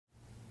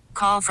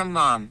call from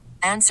mom.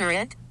 Answer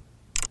it.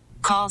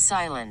 Call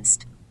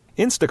silenced.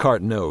 Instacart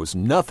knows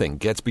nothing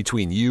gets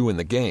between you and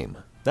the game.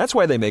 That's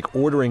why they make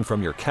ordering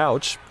from your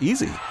couch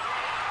easy.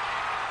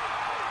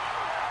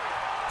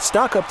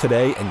 Stock up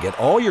today and get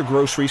all your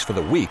groceries for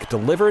the week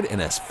delivered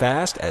in as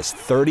fast as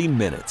 30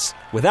 minutes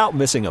without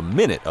missing a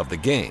minute of the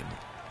game.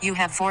 You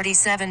have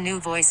 47 new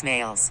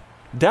voicemails.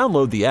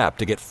 Download the app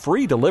to get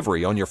free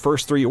delivery on your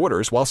first 3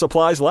 orders while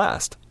supplies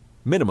last.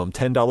 Minimum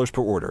 $10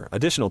 per order.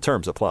 Additional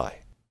terms apply.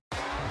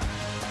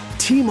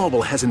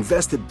 T-Mobile has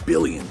invested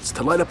billions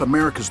to light up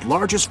America's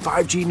largest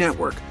 5G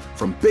network,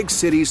 from big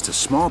cities to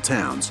small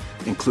towns,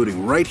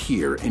 including right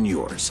here in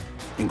yours.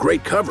 And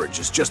great coverage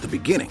is just the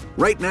beginning.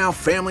 Right now,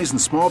 families and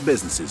small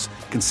businesses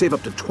can save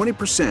up to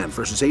 20%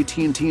 versus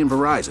AT&T and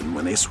Verizon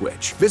when they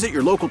switch. Visit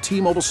your local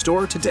T-Mobile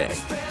store today.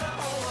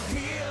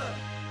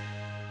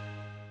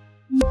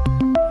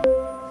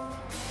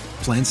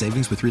 Plan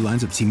savings with 3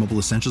 lines of T-Mobile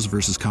Essentials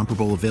versus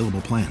comparable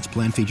available plans.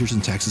 Plan features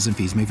and taxes and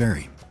fees may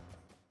vary.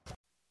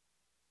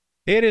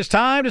 It is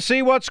time to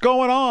see what's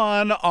going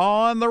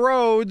on the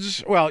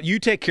roads. Well, you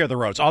take care of the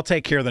roads. I'll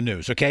take care of the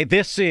news, okay?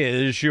 This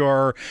is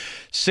your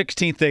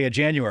 16th day of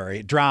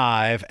January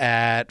drive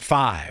at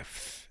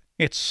 5.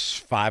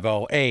 It's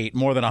 5:08.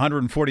 More than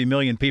 140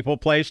 million people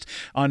placed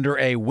under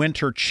a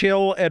winter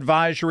chill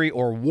advisory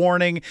or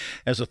warning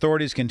as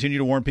authorities continue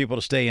to warn people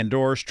to stay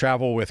indoors,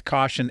 travel with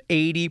caution.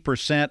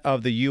 80%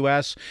 of the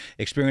U.S.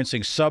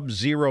 experiencing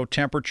sub-zero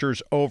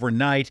temperatures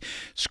overnight.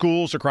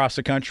 Schools across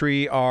the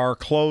country are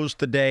closed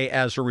today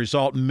as a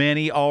result.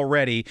 Many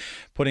already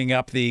putting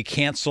up the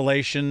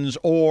cancellations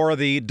or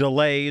the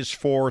delays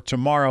for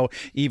tomorrow,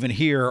 even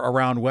here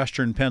around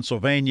western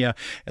Pennsylvania.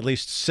 At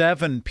least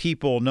 7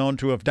 people known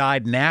to have died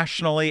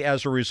nationally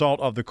as a result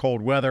of the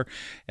cold weather,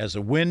 as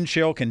the wind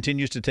chill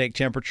continues to take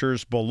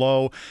temperatures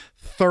below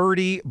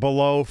 30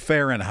 below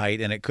Fahrenheit,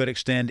 and it could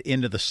extend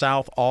into the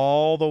south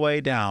all the way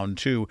down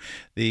to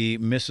the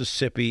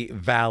Mississippi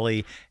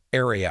Valley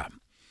area.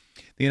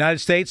 The United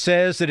States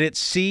says that it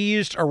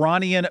seized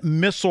Iranian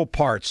missile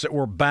parts that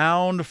were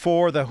bound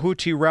for the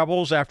Houthi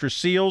rebels after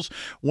SEALs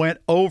went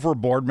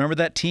overboard. Remember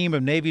that team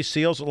of Navy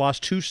SEALs that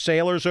lost 2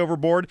 sailors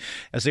overboard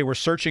as they were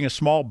searching a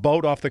small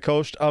boat off the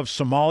coast of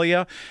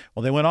Somalia?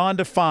 Well, they went on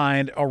to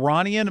find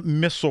Iranian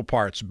missile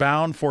parts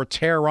bound for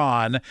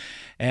Tehran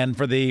and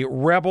for the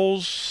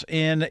rebels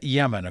in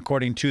Yemen,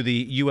 according to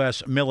the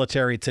U.S.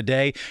 military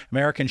today.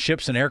 American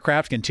ships and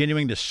aircraft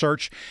continuing to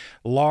search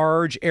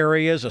large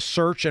areas, a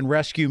search and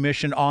rescue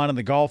mission on in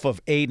the Gulf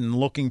of Aden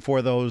looking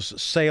for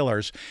those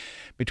sailors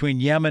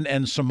between Yemen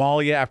and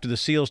Somalia after the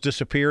SEALs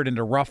disappeared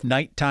into rough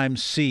nighttime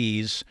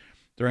seas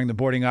during the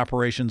boarding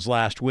operations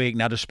last week.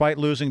 Now, despite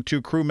losing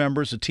 2 crew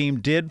members, the team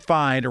did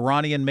find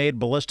Iranian-made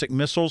ballistic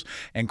missiles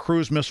and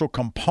cruise missile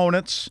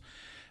components.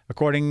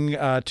 According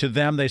to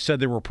them, they said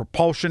there were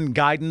propulsion,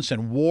 guidance,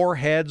 and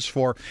warheads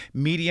for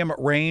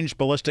medium-range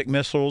ballistic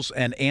missiles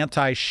and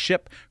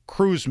anti-ship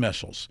cruise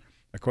missiles.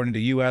 According to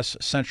U.S.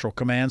 Central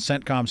Command,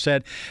 CENTCOM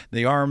said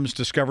the arms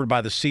discovered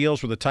by the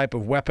SEALs were the type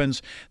of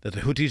weapons that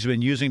the Houthis have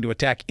been using to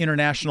attack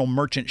international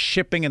merchant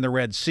shipping in the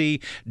Red Sea,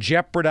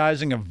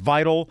 jeopardizing a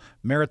vital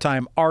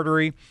maritime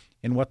artery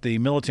in what the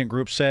militant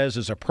group says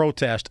is a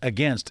protest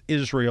against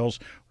Israel's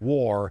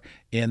war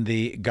in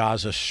the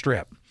Gaza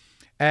Strip.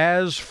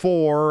 As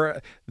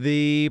for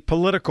the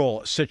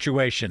political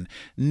situation,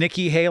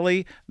 Nikki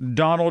Haley,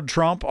 Donald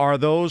Trump, are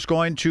those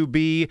going to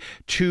be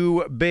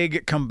 2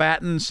 big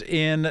combatants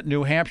in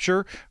New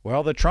Hampshire?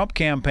 Well, the Trump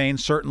campaign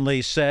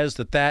certainly says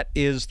that that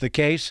is the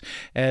case,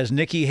 as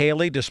Nikki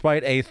Haley,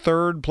 despite a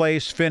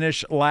 3rd-place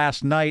finish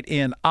last night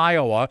in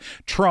Iowa,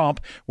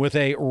 Trump, with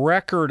a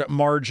record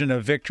margin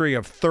of victory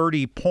of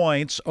 30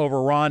 points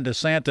over Ron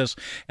DeSantis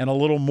and a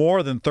little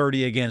more than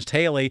 30 against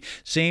Haley,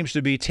 seems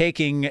to be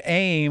taking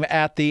aim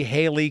at the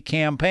Haley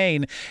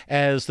campaign,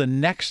 as the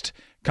next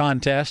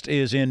contest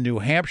is in New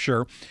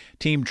Hampshire.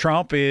 Team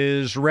Trump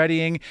is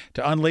readying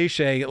to unleash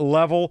a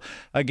level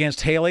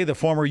against Haley, the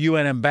former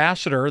UN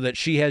ambassador that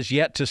she has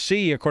yet to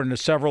see, according to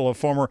several of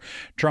former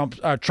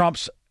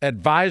Trump's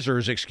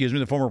advisors,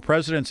 the former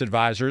president's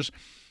advisors.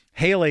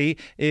 Haley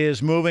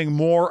is moving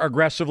more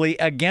aggressively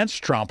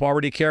against Trump,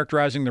 already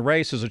characterizing the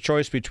race as a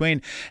choice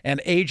between an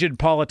aged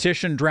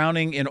politician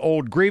drowning in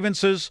old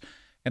grievances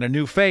and a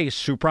new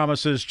face who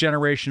promises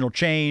generational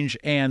change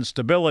and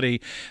stability.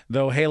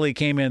 Though Haley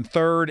came in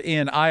 3rd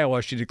in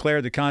Iowa, she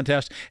declared the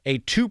contest a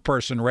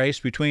 2-person race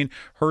between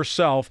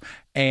herself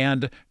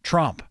and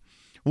Trump.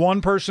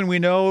 One person we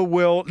know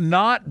will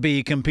not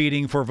be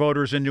competing for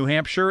voters in New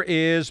Hampshire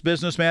is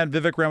businessman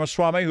Vivek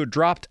Ramaswamy, who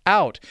dropped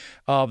out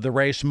of the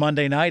race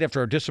Monday night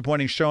after a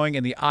disappointing showing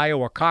in the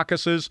Iowa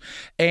caucuses,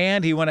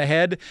 and he went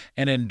ahead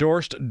and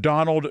endorsed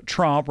Donald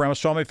Trump.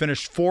 Ramaswamy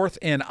finished 4th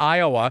in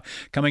Iowa,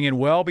 coming in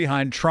well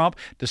behind Trump,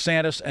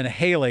 DeSantis, and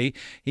Haley.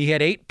 He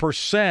had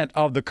 8%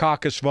 of the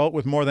caucus vote,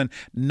 with more than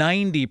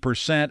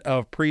 90%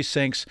 of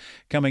precincts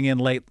coming in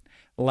late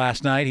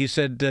last night. He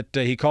said that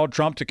he called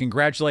Trump to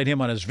congratulate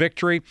him on his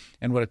victory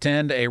and would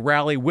attend a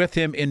rally with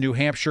him in New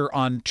Hampshire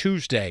on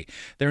Tuesday.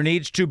 There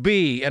needs to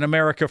be an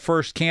America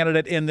First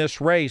candidate in this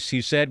race,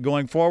 he said.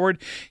 Going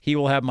forward, he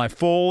will have my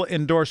full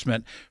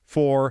endorsement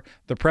for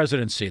the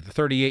presidency. The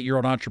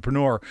 38-year-old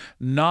entrepreneur,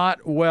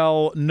 not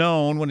well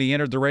known when he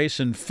entered the race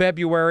in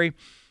February,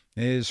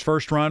 his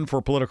first run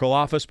for political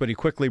office, but he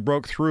quickly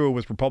broke through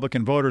with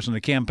Republican voters in a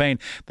campaign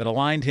that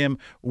aligned him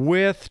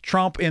with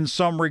Trump in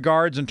some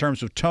regards in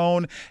terms of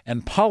tone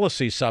and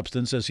policy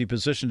substance as he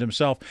positioned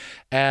himself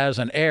as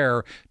an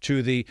heir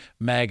to the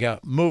MAGA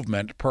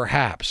movement,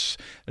 perhaps.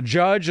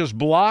 Judges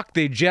blocked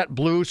the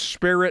JetBlue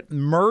Spirit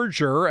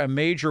merger, a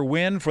major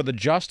win for the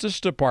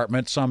Justice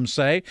Department, some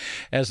say,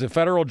 as the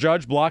federal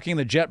judge blocking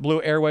the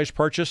JetBlue Airways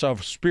purchase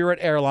of Spirit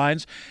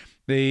Airlines.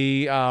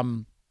 The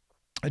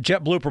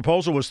JetBlue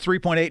proposal was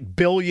 $3.8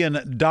 billion,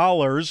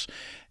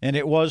 and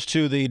it was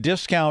to the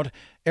discount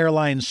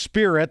airline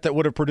Spirit that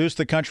would have produced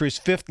the country's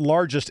fifth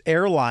largest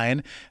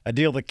airline, a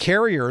deal the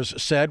carriers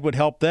said would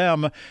help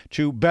them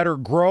to better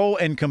grow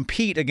and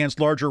compete against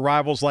larger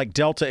rivals like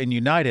Delta and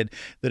United.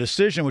 The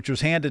decision, which was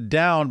handed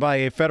down by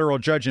a federal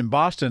judge in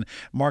Boston,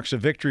 marks a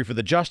victory for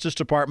the Justice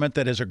Department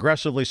that has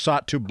aggressively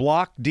sought to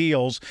block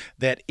deals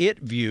that it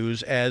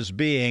views as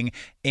being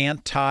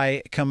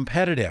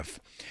anti-competitive.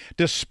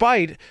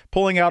 Despite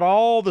pulling out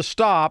all the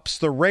stops,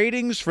 the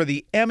ratings for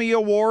the Emmy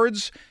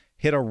Awards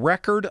hit a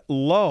record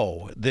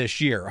low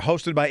this year.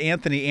 Hosted by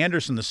Anthony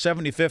Anderson, the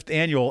 75th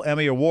annual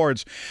Emmy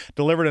Awards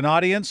delivered an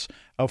audience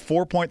of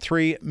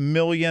 4.3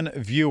 million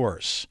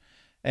viewers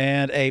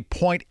and a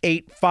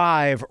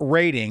 0.85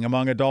 rating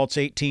among adults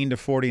 18 to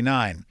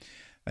 49.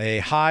 A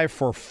high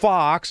for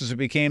Fox as it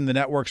became the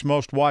network's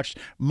most watched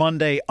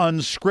Monday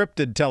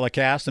unscripted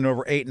telecast in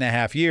over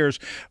 8.5 years,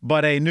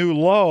 but a new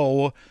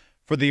low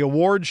for the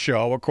award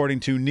show,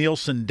 according to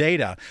Nielsen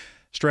data.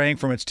 Straying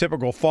from its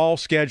typical fall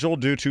schedule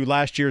due to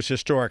last year's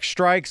historic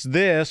strikes,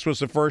 this was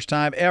the first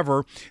time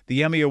ever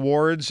the Emmy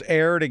Awards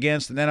aired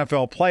against an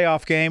NFL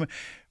playoff game,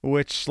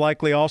 which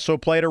likely also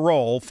played a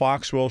role.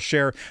 Fox will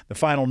share the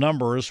final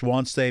numbers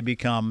once they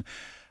become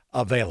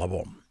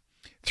available.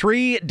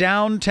 3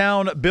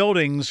 downtown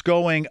buildings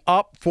going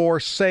up for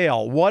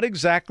sale. What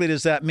exactly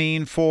does that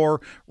mean for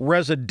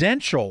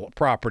residential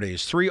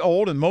properties? 3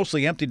 old and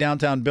mostly empty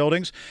downtown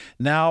buildings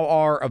now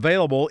are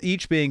available,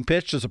 each being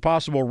pitched as a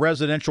possible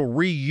residential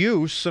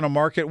reuse in a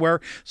market where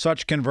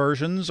such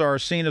conversions are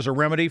seen as a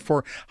remedy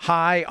for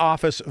high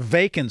office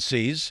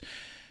vacancies.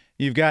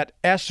 You've got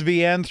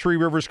SVN, Three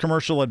Rivers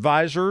Commercial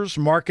Advisors,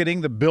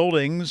 marketing the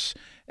buildings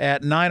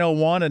at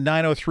 901 and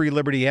 903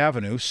 Liberty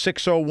Avenue,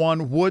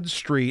 601 Wood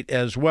Street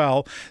as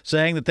well,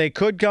 saying that they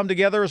could come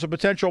together as a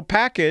potential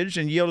package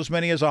and yield as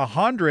many as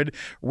 100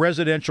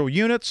 residential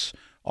units,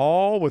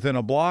 all within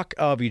a block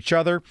of each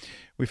other.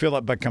 We feel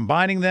that by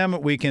combining them,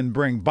 we can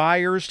bring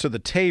buyers to the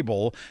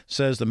table,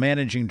 says the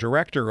managing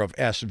director of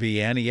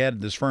SVN. He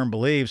added this firm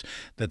believes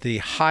that the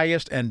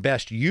highest and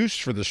best use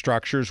for the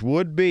structures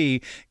would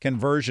be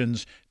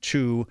conversions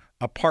to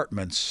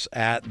apartments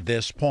at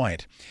this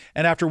point.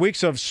 And after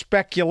weeks of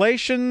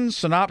speculation,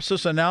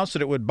 Synopsys announced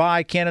that it would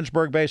buy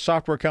Canonsburg-based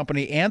software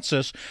company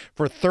Ansys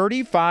for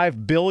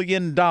 $35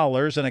 billion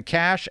in a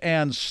cash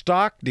and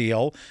stock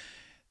deal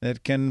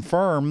that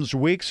confirms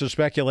weeks of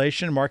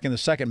speculation, marking the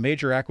second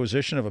major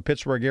acquisition of a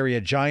Pittsburgh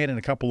area giant in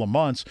a couple of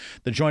months.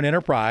 The joint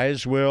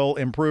enterprise will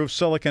improve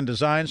silicon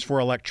designs for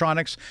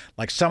electronics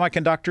like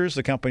semiconductors,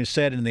 the company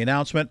said in the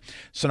announcement.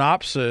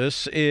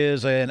 Synopsys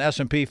is an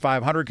S&P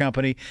 500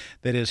 company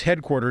that is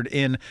headquartered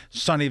in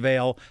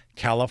Sunnyvale,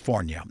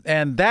 California.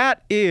 And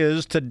that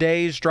is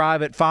today's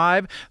Drive at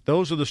 5.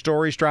 Those are the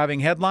stories driving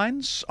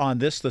headlines on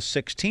this, the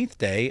 16th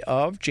day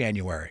of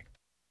January.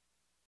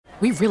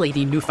 We really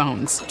need new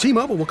phones.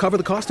 T-Mobile will cover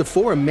the cost of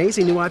 4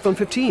 amazing new iPhone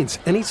 15s,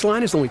 and each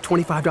line is only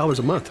 $25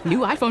 a month. New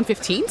iPhone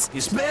 15s?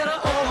 It's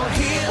better over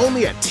here.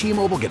 Only at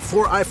T-Mobile, get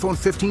 4 iPhone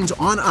 15s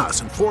on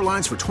us and 4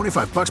 lines for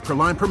 $25 per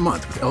line per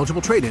month with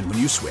eligible trade-in when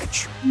you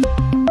switch.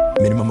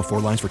 Minimum of 4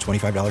 lines for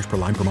 $25 per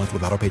line per month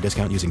with autopay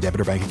discount using debit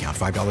or bank account.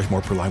 $5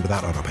 more per line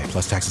without autopay,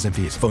 plus taxes and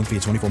fees. Phone fee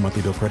at 24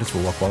 monthly bill credits for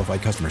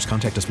well-qualified customers.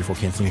 Contact us before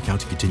canceling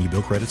account to continue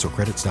bill credits or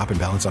credit stop and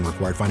balance on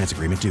required finance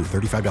agreement due.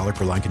 $35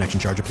 per line connection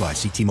charge applies.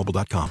 See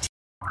T-Mobile.com.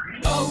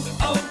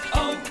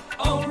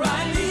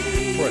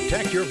 O'Reilly.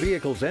 Protect your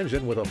vehicle's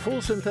engine with a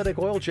full synthetic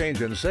oil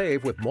change and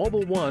save with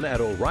Mobil 1 at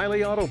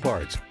O'Reilly Auto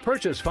Parts.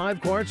 Purchase 5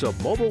 quarts of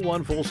Mobil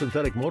 1 full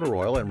synthetic motor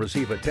oil and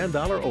receive a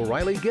 $10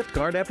 O'Reilly gift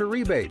card after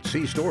rebate.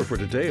 See store for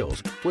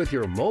details. With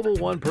your Mobil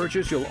 1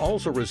 purchase, you'll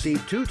also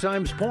receive 2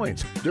 times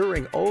points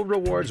during O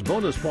Rewards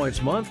Bonus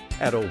Points Month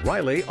at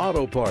O'Reilly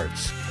Auto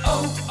Parts.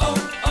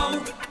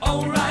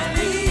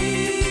 O'Reilly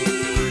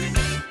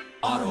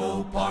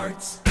Auto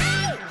Parts.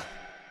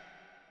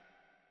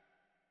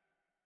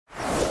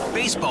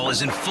 Baseball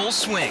is in full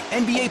swing.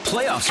 NBA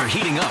playoffs are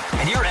heating up,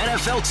 and your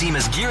NFL team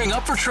is gearing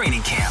up for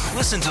training camp.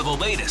 Listen to the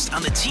latest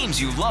on the teams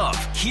you love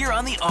here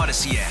on the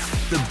Odyssey app.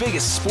 The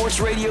biggest sports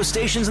radio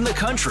stations in the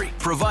country,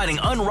 providing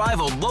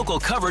unrivaled local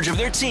coverage of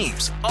their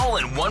teams, all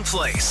in one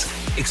place.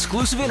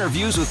 Exclusive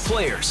interviews with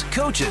players,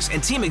 coaches,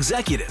 and team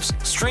executives,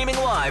 streaming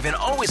live and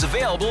always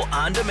available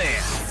on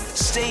demand.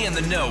 Stay in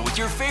the know with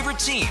your favorite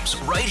teams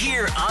right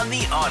here on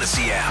the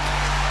Odyssey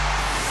app.